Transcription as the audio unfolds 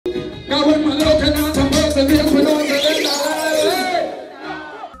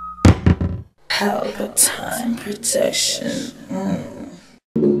Pelpa time protection.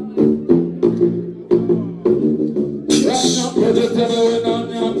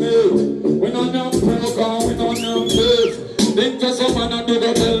 Think of some man and do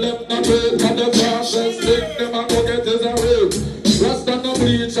the tell them not wait. And the process think them and go get his away. Rasta no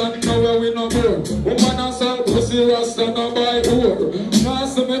bleach and know where we no more. Woman and sell pussy, Rasta no buy whore. Now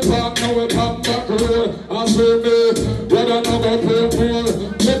see me park, now we come back road. I swear me, brother no go pay more.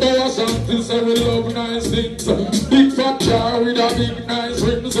 Never was something say we love nice things. Big fat car with a big nice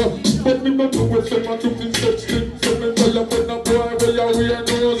rims. But me not do with them and do such things. So me tell you when a boy where you wear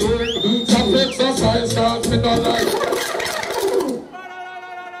nose ring. Stop exercise cause me no like.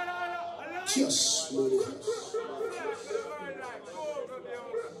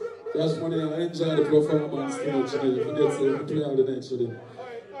 Just money, I enjoy the performance too much. You forget to play all the next day.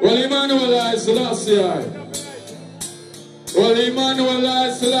 Well, Emmanuel I Selassie. Well, Emmanuel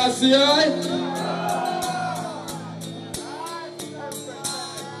I Selassie.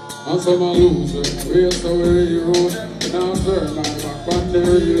 And some are losing. Race away the road. Now turn my back on the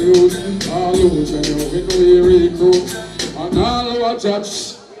road. All losing, you know we recruit. And all our judge.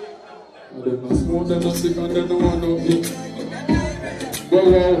 And them not smoke, them not sick, and them no want no pick.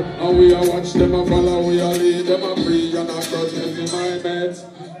 Whoa, and we a watch them a follow, we a lead them a free, and I trust them in my mates.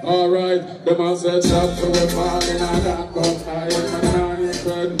 Alright, them a set shot, so we're falling and that, but I am a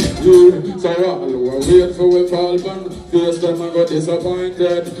friend. You, so all who are wait for we fall, man, face them and got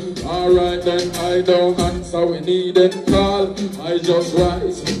disappointed. Alright then, I don't answer, we need them call. I just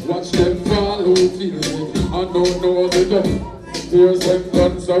rise, watch them fall, who feels it, and don't know the door. Here's them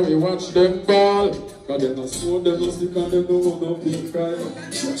guns, so we watch them fall. Cause them no smoke, them no stick, and them no want no big cry.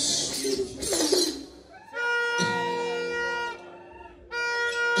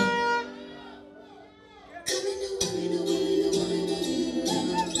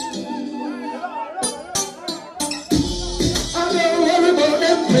 I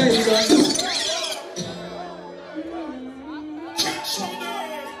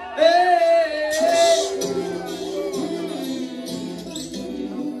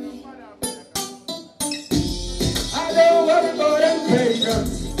don't worry about them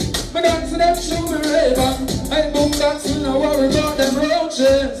pagans. Me dance them through me raven. I boom box, me no worry about them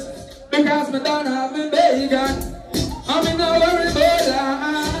roaches. Because me don't have me bacon. I me no worry about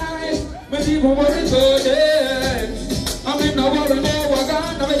life. Me even worry about it. I me no worry about what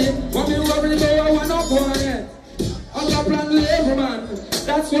gonna be. What me worry about what not going yet. I got plan to every man.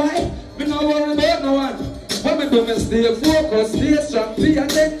 That's why me no worry about no one. When me do me stay focused, stay strong, pay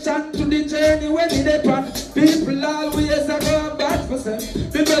attention to the journey when it happens. People always are going bad for some.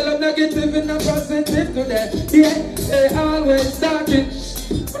 Develop negative and a positive to them. Yeah, they always talking.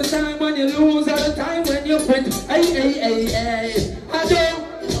 For the time when you lose, or the time when you quit. Hey, hey, hey, hey. I don't.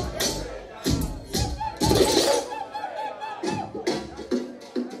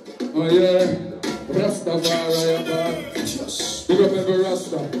 Oh yeah, Rastafari, man. Big up every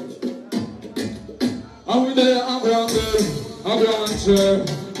Rasta. I'm with there, I'm going to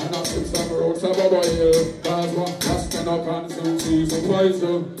and I fix some roads above a hill. Cause one casting up and some seas of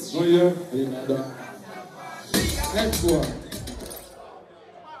poison. Oh yeah, you know that. Next one.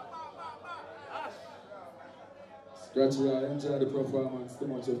 Scratchy, I enjoy the performance too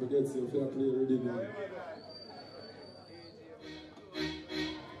much. I forget to if you play already now.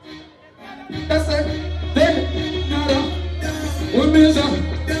 That's it. Then, nada. We music.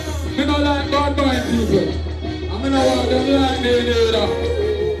 Me no like bad mind people. I me no want them like they did.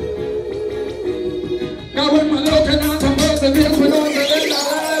 Now when me looking at some person, yes, we don't say that.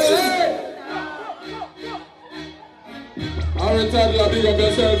 Alright, toddler, big up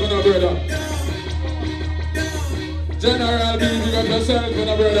yourself and a brother. General, big up yourself and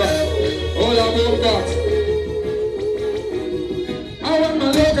a brother. All a boom box. I when me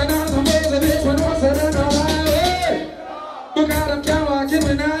looking at some person, yes, we don't say that. Look at them can't walk in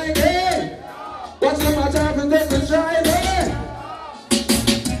the night. Watch them my time and they can drive.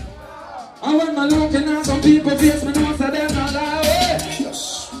 And when I'm looking at some people face me know say them not lie.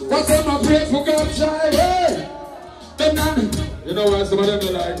 Watch them I pray for God drive. Them not. You know why some of them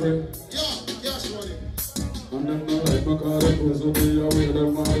don't like me? Yeah, money. And them not like my car, they pose to me away.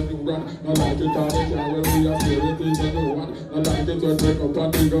 Them all do run. Not like it all they can when we are scary things and no one. Not like it when take up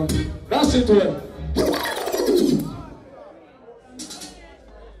and they gun. That's it way.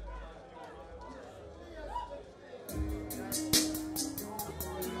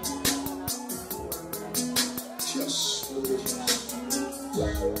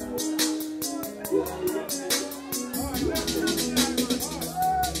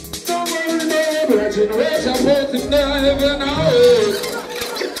 virgin, raise your boat in the heaven and earth.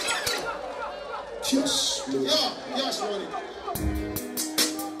 Yes, money.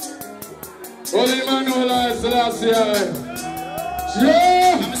 Holy Manuel is the last year.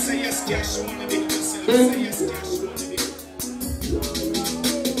 Yeah! I'm say yes, cash money.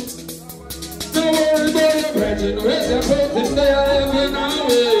 Don't worry about your virgin, raise your boat in the heaven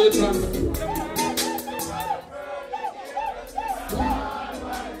and earth.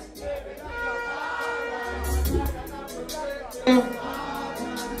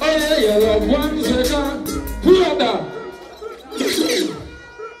 Oh yeah, your loved ones are gone. Brother!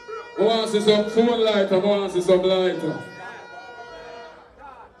 I want to see some phone lighter, I want to see some lighter.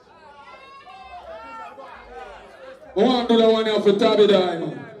 I want to do the one here for Tabby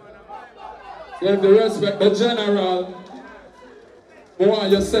Diamond. You have to respect the general. I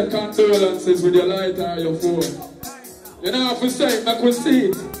want you to say condolences with your lighter or your phone. You know if we say it, make we see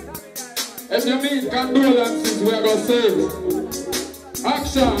it. If you mean condolences, we are going to say it.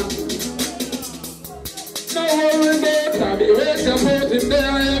 Action! No worry about Tabby, raise your boat in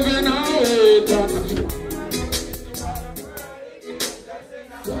there, heaven and earth.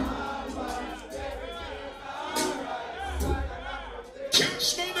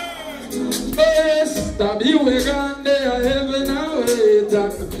 Yes, Tabby, we're gone there, heaven and earth.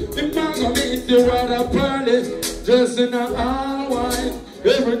 The man gonna meet you at a party, dressed in a all white.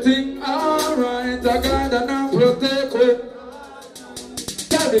 Everything alright, I got an protect with.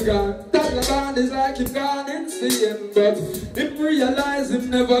 Tabby gone, Tabby gone is like him gone insane, but him realize him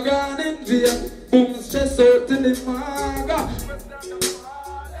never gone in vain. Boom, stress out till him maga.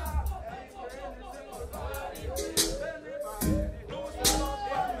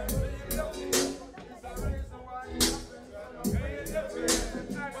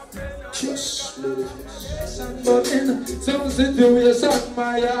 But in some situation,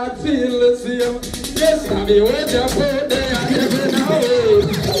 my heart feels the same. Yes, Tabby, when you put there, heaven and earth.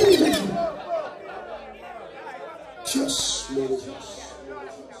 Just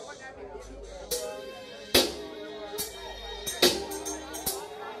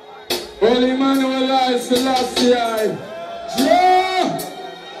Holy Manuel is the last year. Yeah!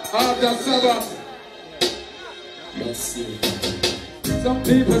 After Sabbath. Some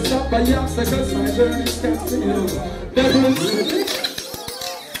people stop by obstacles, my journey's continue.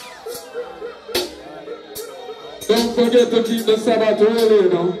 Don't forget to keep the Sabbath early, you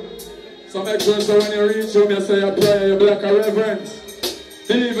know. So make sure so when you reach home, you say a prayer, you be like a reverence.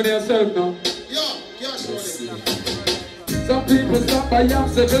 Believe in yourself now. Some people stop by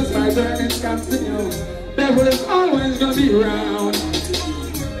obstacles, my journey's continue. Devil is always gonna be around.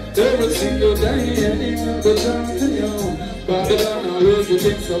 Every single day, and he will be down to you. Babylon always will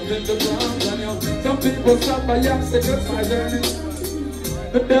think something to promise on you. Some people stop by obstacles, my journey.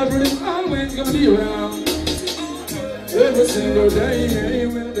 The devil is always gonna be around. Every single day, he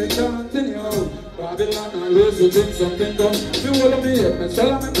will be down to you. Babylon always will think something to you. Will be here, me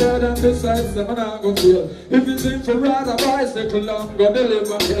sell me bread and besides them, and I'm gonna feel. If it's in for ride a bicycle, I'm gonna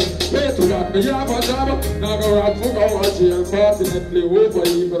deliver here. Wait to that, me have a job, now go rap for go watch here. Fortunately, over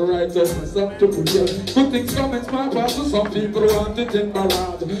evil righteousness up to prevail. Good things come in small parcels, some people want it in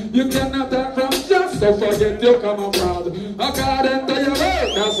barrage. You cannot turn from just so forget you come abroad. According to your work,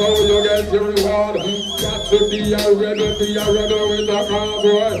 that's how you get your reward. Got to be a rebel with a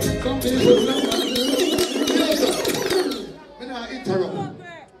cowboy. Some people interrupt.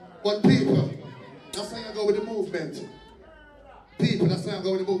 But people, that's how you go with the movement. People, that's how you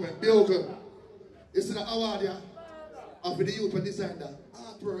go with the movement. Bugle. It's an award here of the youth and designer.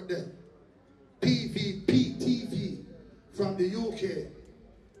 Artwork there. PVP TV from the UK.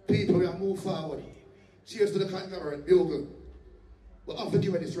 People, we are move forward. Cheers to the conglomerate, Bugle. But I'm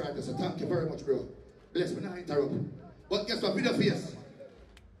forgiving this right, so thank you very much, bro. Bless me, not interrupt. But guess what? Videoface.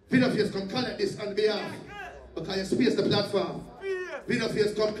 Videoface come collect this on behalf. Because you space the platform.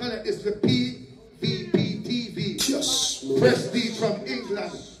 Videoface come collect this for PVP TV. Yes. Prestige from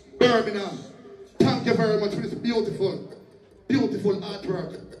England, Birmingham. Thank you very much for this beautiful, beautiful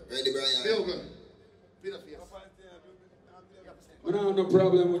artwork. Ready, Brian? Bugle. Videoface. I don't have no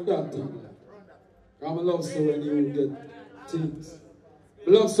problem with that thing. I love so when you get things. I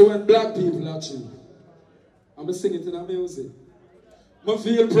love so when black people actually. I'm singing it in the music. I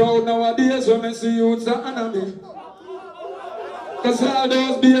feel proud nowadays when I see youths are enemy. Cause all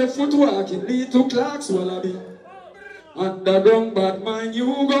those barefoot walking lead to Clark's Wallaby. Underground bad mind you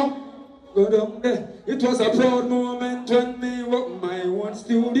go down there. It was a proud moment when me opened my one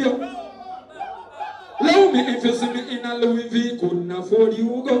studio. Love me if you see me in a Louis V, couldn't afford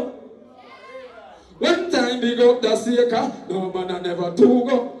you go. One time big up the seeker, no man I never to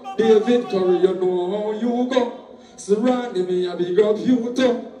go. David Curry, you know how you go. Surrounding me, I big up you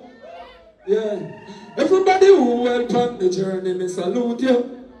too. Yeah. Everybody who help on the journey, me salute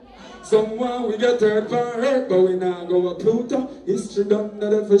you. Someone we get hurt for hurt, but we now go a Pluto. History done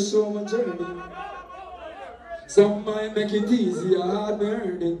that for show my journey. Some might make it easy, hard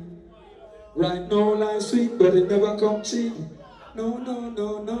burning. Right now life sweet, but it never come cheap. No, no,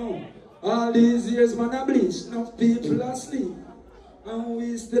 no, no. All these years, man, I bleach. Enough people are asleep, and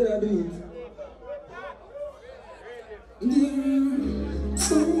we still are doing it.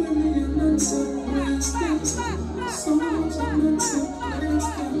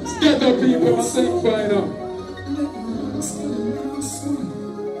 Get the people to sing for now.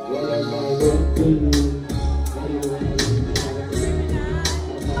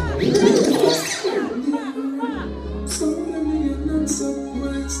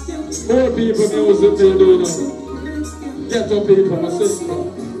 More people music they do now. Get the people to sing for now.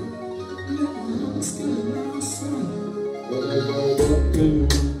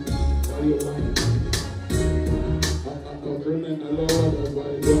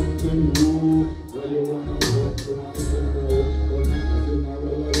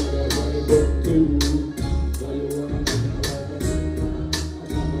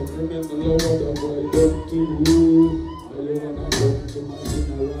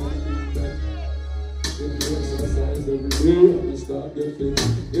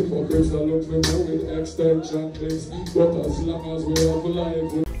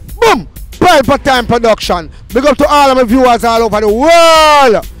 Boom! Pelpa Time production. Big up to all of my viewers all over the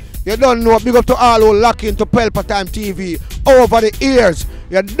world. You don't know. Big up to all who lock into Pelpa Time TV over the years.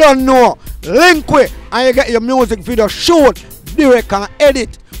 You don't know. Link with and you get your music video shoot, direct and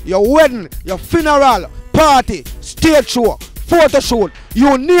edit. Your wedding, your funeral, party, stage show, photo shoot,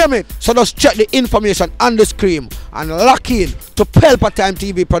 you name it. So just check the information on the screen and lock in to Pelpa Time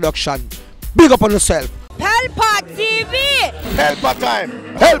TV production. Big up on yourself. Pelpa TV! Pelpa Time!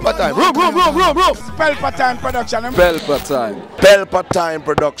 Pelpa Time! Room! Pelpa Time production. Pelpa Time. Pelpa Time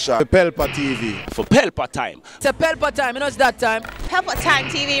production. Pelpa TV. For Pelpa Time. It's a Pelpa Time, you know it's that time. Pelpa Time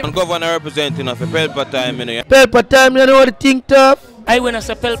TV. I'm governor representing of Pelpa Time, you know. Pelpa Time, you know what the thing tough? I when I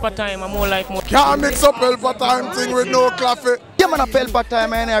say Pelpa Time, I'm more like more. Can't mix up Pelpa Time thing with no coffee. Yeah, man, a Pelpa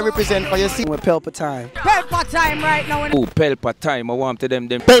Time, and I represent for you. See, With Pelpa Time. Pelpa Time right now. Oh, Pelpa Time, I want to them.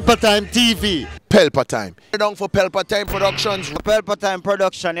 Pelpa Time TV. Pelpa Time. Down for Pelpa Time Productions. Pelpa Time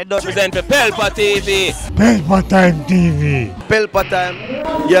production. It does Present for Pelpa TV. Pelpa Time TV. Pelpa Time.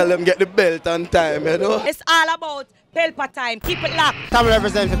 Yeah, let them get the belt on time, you know. It's all about Pelpa Time. Keep it locked. Time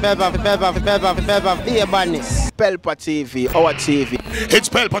represent for Pelpa Be a badness. Pelpa TV, our TV. It's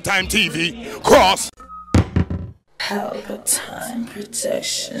Pelpa Time TV. Cross. Pelpa Time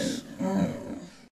protection.